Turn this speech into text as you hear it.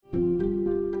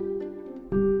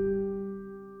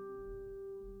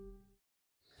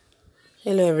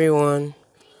Hello everyone.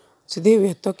 Today we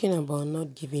are talking about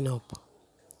not giving up.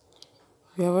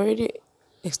 We have already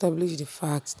established the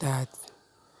fact that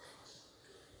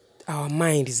our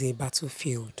mind is a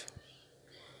battlefield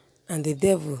and the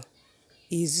devil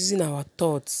is using our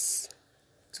thoughts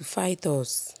to fight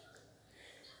us.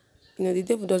 The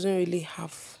devil doesn't really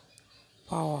have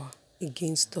power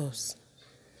against us,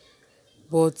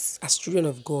 but as children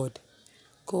of God,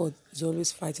 God is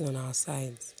always fighting on our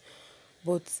sides.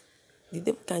 But the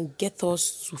devil can get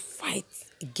us to fight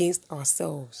against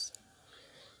ourselves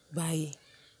by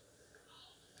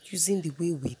using the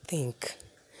way we think.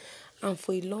 And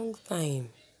for a long time,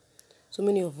 so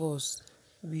many of us,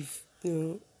 we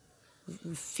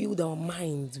filled our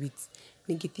minds with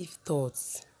negative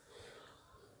thoughts.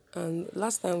 And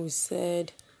last time we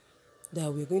said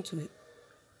that we're going to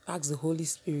ask the Holy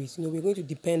Spirit, we're going to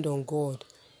depend on God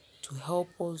to help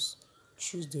us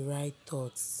choose the right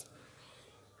thoughts.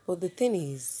 But the thing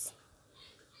is,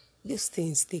 these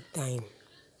things take time.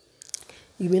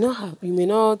 You may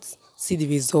not see the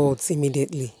results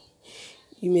immediately.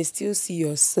 You may still see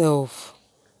yourself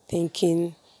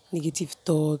thinking negative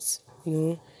thoughts,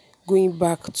 going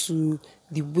back to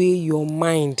the way your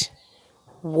mind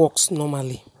works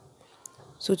normally.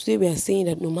 So today we are saying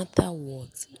that no matter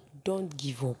what, don't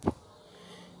give up.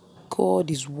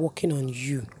 God is working on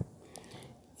you.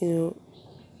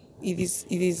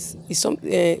 It's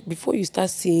something, before you start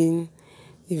seeing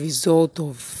the result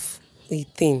of a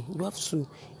thing, it's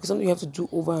something you have to do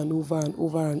over and over and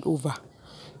over and over.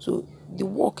 So the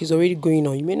work is already going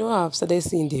on. You may not have started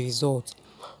seeing the result,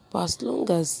 but as long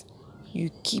as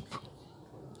you keep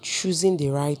choosing the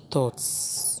right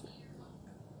thoughts,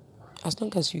 as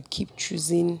long as you keep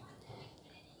choosing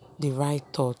the right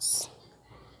thoughts,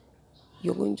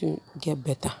 you're going to get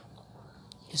better.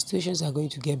 Your situations are going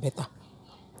to get better.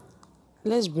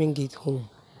 Let's bring it home.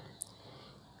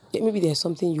 Maybe there's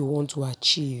something you want to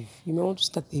achieve. You may want to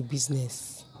start a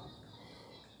business.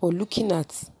 But looking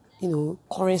at,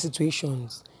 current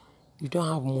situations, you don't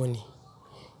have money.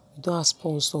 You don't have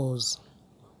sponsors.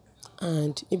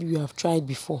 And maybe you have tried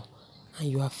before and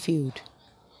you have failed.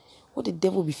 What the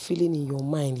devil be feeling in your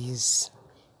mind is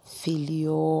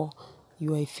failure.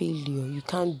 You are a failure. You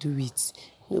can't do it.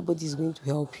 Nobody's going to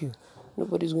help you.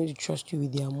 Nobody's going to trust you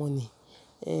with their money.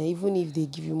 Even if they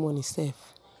give you money, safe.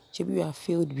 Maybe you have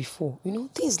failed before.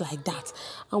 Things like that.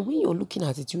 And when you're looking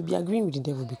at it, you'll be agreeing with the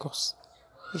devil because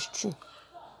it's true.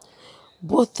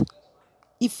 But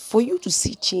if for you to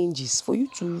see changes, for you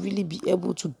to really be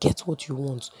able to get what you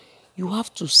want, you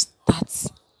have to start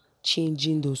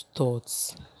changing those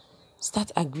thoughts.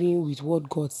 Start agreeing with what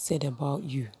God said about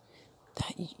you,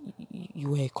 that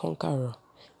you are a conqueror.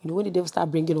 When the devil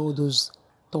start bringing all those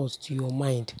thoughts to your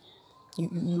mind,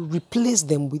 you replace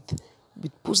them with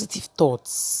positive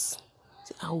thoughts.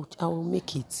 Say, I will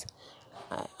make it.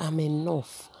 I'm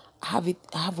enough. I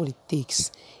have what it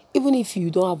takes. Even if you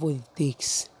don't have what it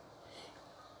takes,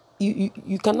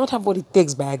 you cannot have what it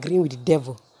takes by agreeing with the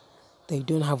devil that you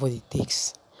don't have what it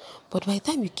takes. But by the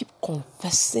time you keep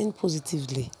confessing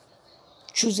positively,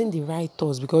 choosing the right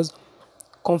thoughts, because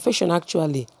confession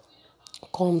actually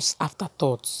comes after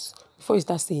thoughts. Before you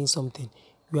start saying something,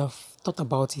 you have thought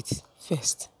about it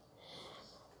first.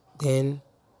 Then,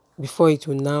 before it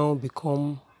will now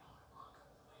become,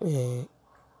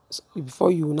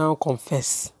 before you now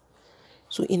confess.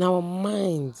 So in our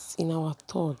minds, in our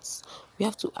thoughts, we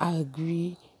have to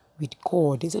agree with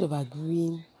God instead of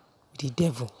agreeing with the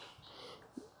devil.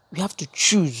 We have to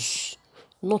choose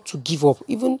not to give up.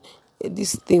 Even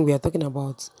this thing we are talking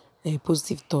about,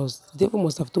 positive thoughts, the devil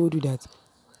must have told you that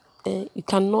you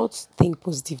cannot think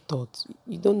positive thoughts.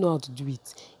 You don't know how to do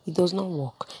it. It does not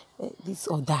work. This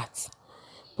or that.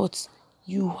 But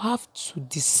you have to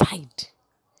decide,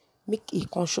 make a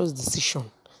conscious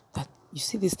decision that you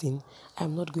see this thing,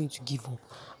 I'm not going to give up.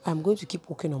 I'm going to keep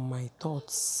working on my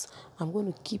thoughts. I'm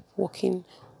going to keep working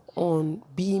on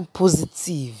being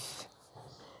positive.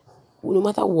 No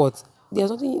matter what,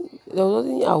 there's nothing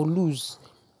I'll lose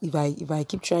if I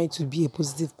keep trying to be a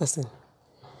positive person.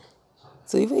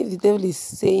 So even if the devil is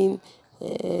saying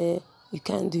you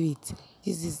can't do it,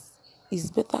 it's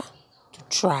better to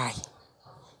try.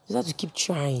 You have to keep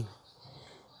trying.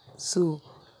 So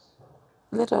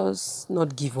let us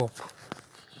not give up.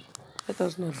 Let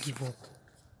us not give up.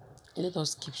 Let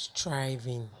us keep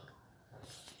striving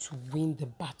to win the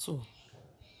battle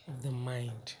of the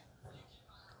mind.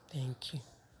 Thank you.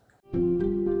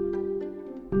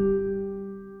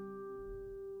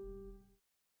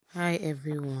 Hi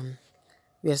everyone.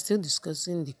 We are still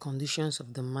discussing the conditions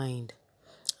of the mind.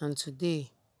 And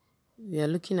today we are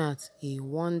looking at a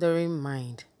wandering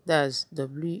mind That's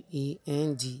Wandering.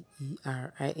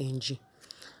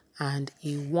 And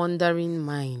a wandering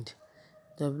mind,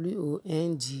 Wondering.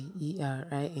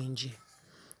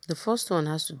 The first one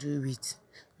has to do with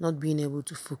not being able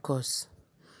to focus.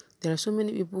 There are so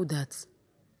many people that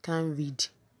can't read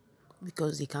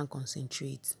because they can't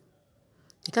concentrate.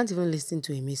 They can't even listen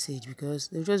to a message because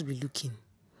they'll just be looking.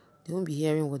 They won't be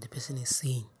hearing what the person is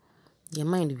saying. Their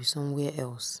mind will be somewhere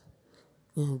else.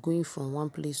 Going from one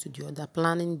place to the other,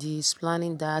 planning this,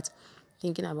 planning that,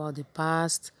 thinking about the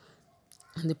past.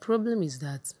 And the problem is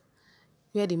that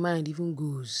where the mind even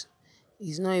goes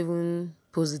is not even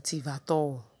positive at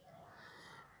all.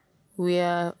 We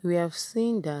have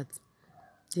seen that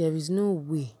there is no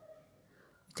way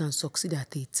we can succeed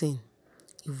at 18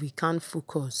 if we can't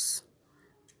focus.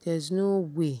 There's no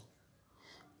way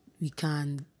we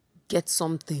can get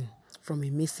something from a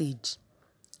message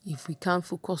if we can't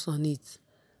focus on it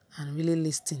and really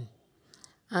listen.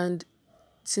 And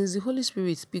since the Holy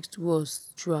Spirit speaks to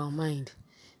us through our mind,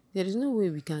 there is no way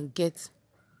we can get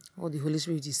what the Holy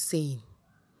Spirit is saying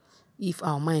if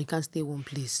our mind can't stay one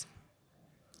place.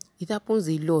 It happens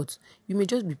a lot. You may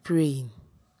just be praying.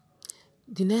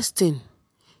 The next thing,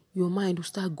 your mind will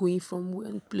start going from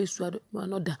one place to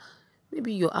another.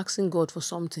 Maybe you're asking God for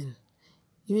something.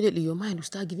 Immediately, your mind will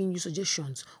start giving you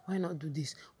suggestions. Why not do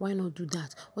this? Why not do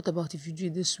that? What about if you do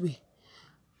it this way?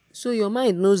 So your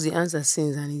mind knows the answer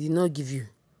since, and it did not give you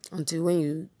until when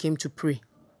you came to pray.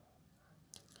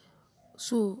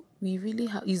 So we really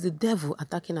have, it's the devil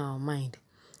attacking our mind,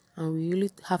 and we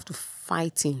really have to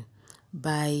fight him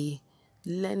by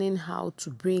learning how to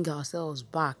bring ourselves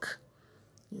back,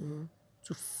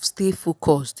 to stay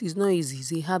focused. It's not easy,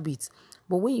 it's a habit.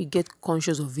 But when you get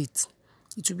conscious of it,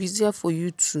 it will be easier for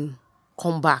you to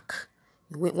come back.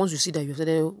 Once you see that you've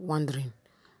started wandering,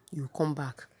 you come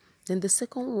back. Then the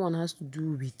second one has to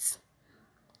do with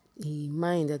a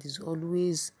mind that is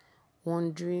always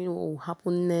wondering what will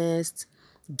happen next,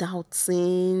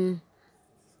 doubting,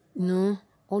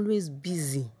 always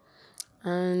busy.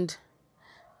 And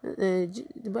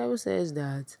the Bible says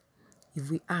that if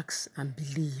we ask and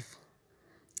believe,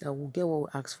 that we'll get what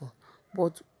we ask for.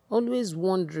 But always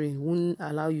wondering won't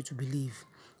allow you to believe,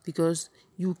 because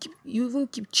you even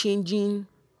keep changing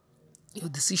your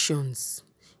decisions.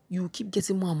 You keep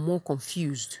getting more and more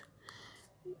confused.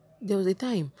 There was a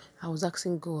time I was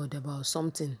asking God about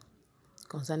something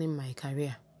concerning my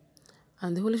career,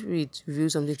 and the Holy Spirit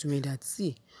revealed something to me that,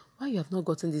 see, why you have not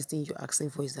gotten this thing you're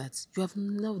asking for is that you have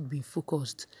not been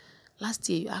focused. Last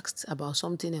year you asked about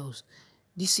something else.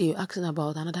 This year you're asking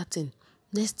about another thing.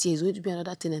 Next year is going to be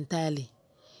another thing entirely.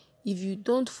 If you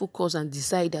don't focus and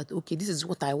decide that, okay, this is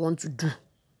what I want to do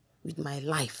with my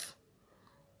life,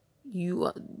 you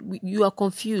are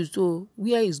confused. So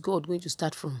where is God going to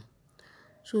start from?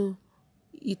 So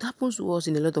it happens to us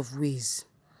in a lot of ways.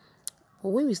 But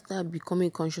when we start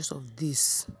becoming conscious of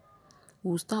this,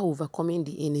 we'll start overcoming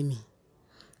the enemy.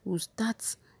 We'll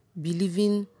start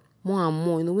believing more and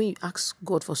more. When you ask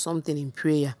God for something in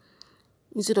prayer,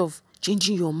 instead of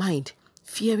changing your mind,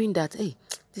 fearing that, hey,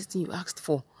 this thing you asked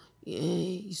for,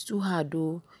 it's too hard,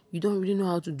 though, you don't really know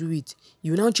how to do it,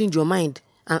 you now change your mind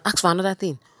and ask for another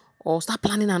thing, or start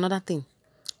planning another thing.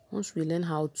 Once we learn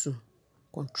how to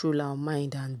control our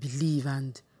mind and believe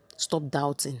and stop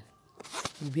doubting,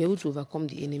 we'll be able to overcome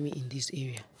the enemy in this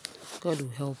area. God will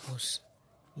help us.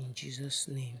 In Jesus'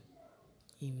 name,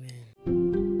 amen.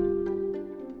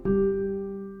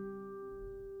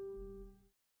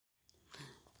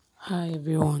 Hi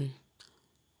everyone.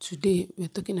 Today we're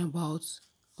talking about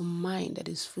a mind that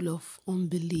is full of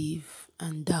unbelief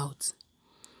and doubt.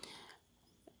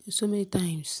 So many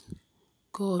times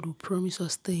God will promise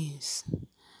us things,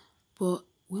 but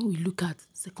when we look at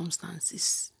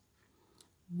circumstances,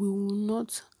 we will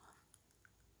not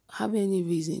have any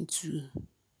reason to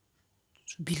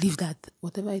believe that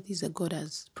whatever it is that God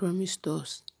has promised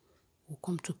us will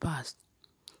come to pass.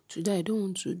 Today I don't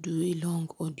want to do a long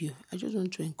audio. I just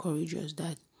want to encourage us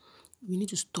that we need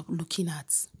to stop looking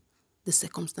at the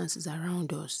circumstances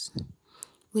around us.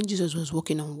 When Jesus was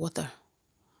walking on water,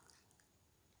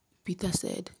 Peter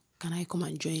said, "Can I come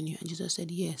and join you?" And Jesus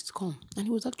said, "Yes, come." And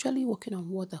he was actually walking on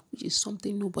water, which is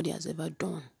something nobody has ever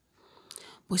done.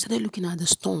 But he started looking at the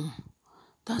storm.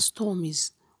 That storm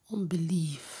is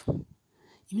unbelief.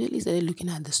 Immediately he started looking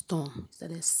at the storm. He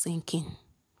started sinking.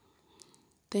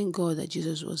 Thank God that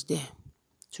Jesus was there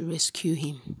to rescue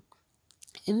him.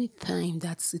 Anytime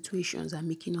that situations are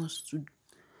making us to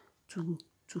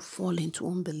fall into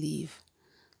unbelief,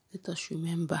 let us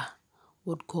remember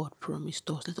what God promised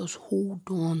us. Let us hold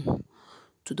on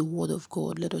to the word of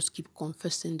God. Let us keep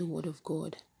confessing the word of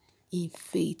God in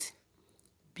faith.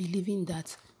 believing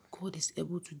that God is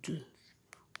able to do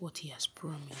what He has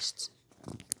promised.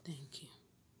 Thank you.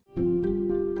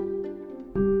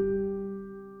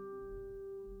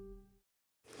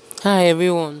 Hi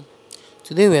everyone.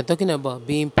 Today we are talking about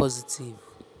being positive.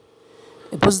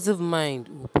 A positive mind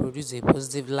will produce a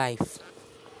positive life.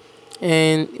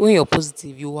 And when you're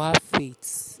positive, you will have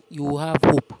faith, you will have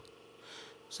hope.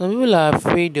 Some people are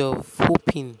afraid of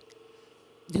hoping.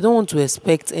 They don't want to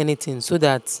expect anything so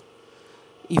that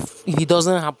if it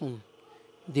doesn't happen,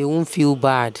 they won't feel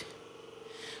bad.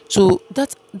 So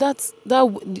that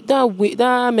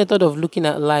method of looking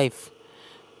at life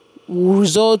will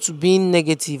result to being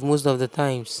negative most of the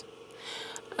times.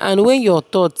 And when your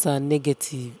thoughts are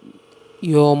negative,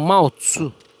 your mouth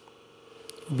too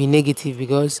will be negative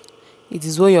because it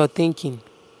is what you're thinking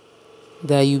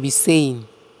that you'll be saying.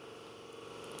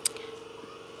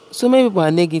 So many people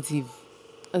are negative,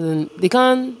 and they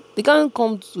can't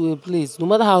come to a place, no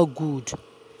matter how good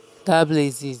that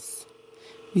place is,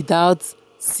 without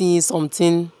seeing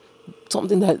something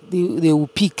that they will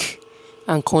pick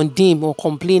and condemn or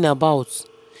complain about.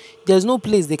 There's no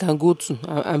place they can go to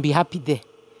and be happy there.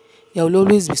 There will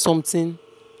always be something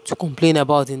to complain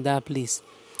about in that place.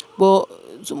 But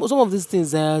some of these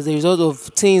things are as a result of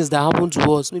things that happen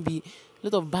to us. Maybe a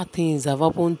lot of bad things have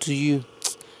happened to you.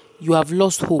 You have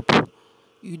lost hope.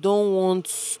 You don't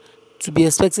want to be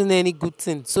expecting any good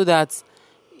thing so that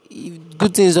if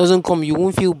good things doesn't come, you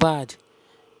won't feel bad.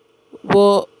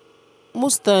 But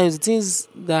most times, the things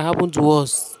that happen to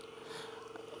us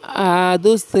are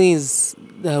those things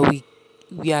that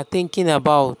we are thinking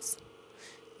about.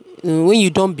 When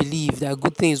you don't believe that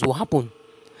good things will happen,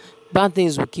 bad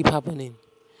things will keep happening.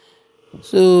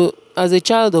 So, as a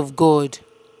child of God,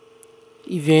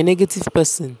 if you're a negative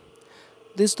person,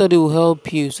 this study will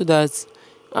help you so that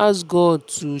ask God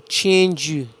to change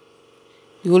you.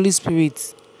 The Holy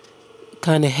Spirit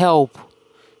can help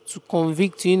to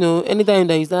convict you. Anytime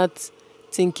that you start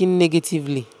thinking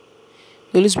negatively,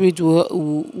 the Holy Spirit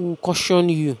will caution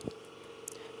you.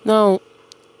 Now,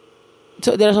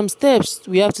 so there are some steps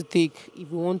we have to take if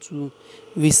we want to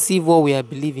receive what we are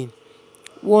believing.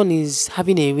 One is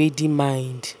having a ready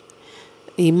mind,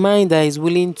 a mind that is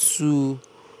willing to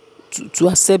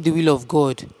accept the will of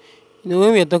God.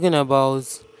 When we are talking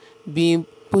about being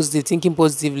positive, thinking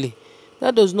positively,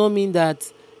 that does not mean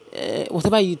that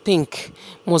whatever you think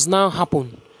must now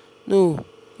happen. No,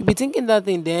 you be thinking that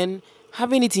thing, then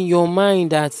having it in your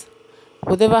mind that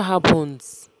whatever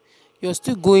happens, you're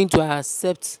still going to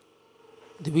accept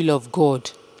the will of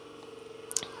God.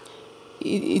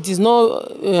 It is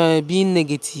not being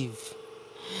negative.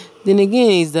 Then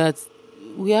again, is that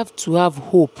we have to have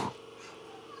hope.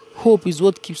 Hope is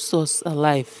what keeps us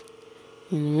alive.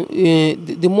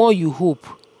 The more you hope,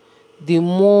 the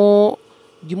more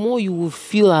you will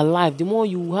feel alive. The more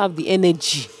you will have the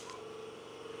energy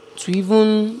to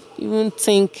even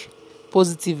think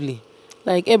positively.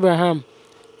 Like Abraham,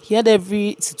 he had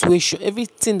every situation,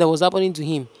 everything that was happening to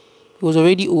him. He was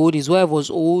already old. His wife was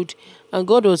old, and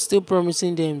God was still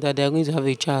promising them that they are going to have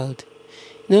a child.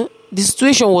 The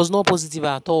situation was not positive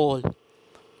at all,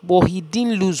 but he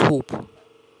didn't lose hope.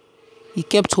 He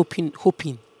kept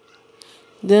hoping.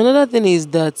 The another thing is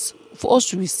that for us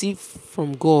to receive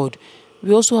from God,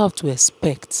 we also have to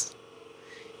expect.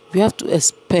 We have to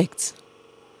expect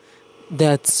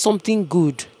that something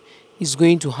good is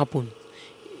going to happen.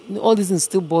 All these things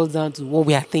still boils down to what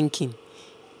we are thinking.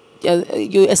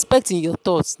 You're expecting your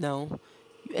thoughts now.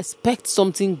 You expect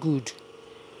something good.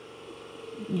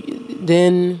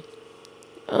 Then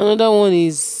another one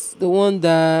is the one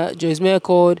that Joyce Meyer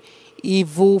called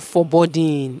evil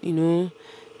foreboding.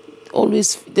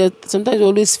 Always that sometimes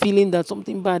always feeling that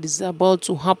something bad is about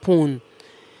to happen.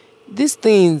 These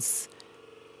things,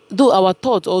 though our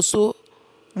thoughts also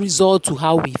result to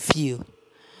how we feel,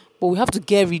 but we have to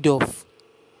get rid of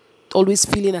always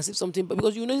feeling as if something bad,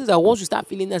 because you notice that once you start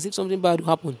feeling as if something bad will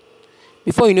happen,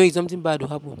 before you know it, something bad will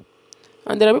happen.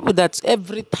 And there are people that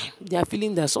every time they are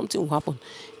feeling that something will happen.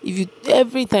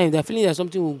 Every time they are feeling that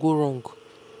something will go wrong.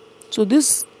 So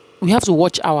this, we have to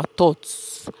watch our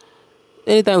thoughts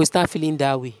anytime we start feeling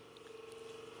that way.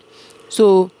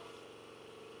 So,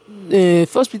 1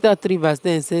 Peter 3 verse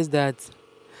 10 says that,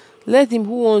 let him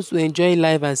who wants to enjoy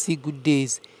life and see good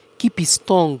days keep his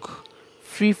tongue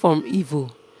free from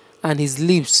evil and his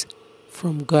lips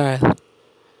from guile.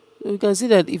 So we can see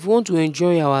that if we want to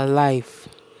enjoy our life,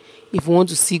 if we want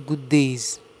to see good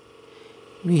days,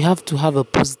 we have to have a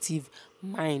positive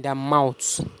mind and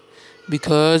mouth,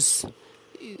 because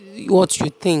what you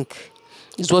think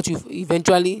is what you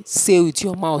eventually say with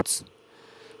your mouth.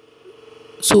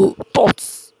 So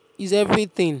thoughts is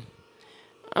everything.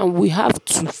 And we have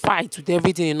to fight with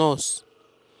everything in us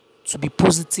to be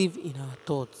positive in our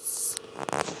thoughts.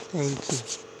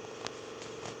 Thank you.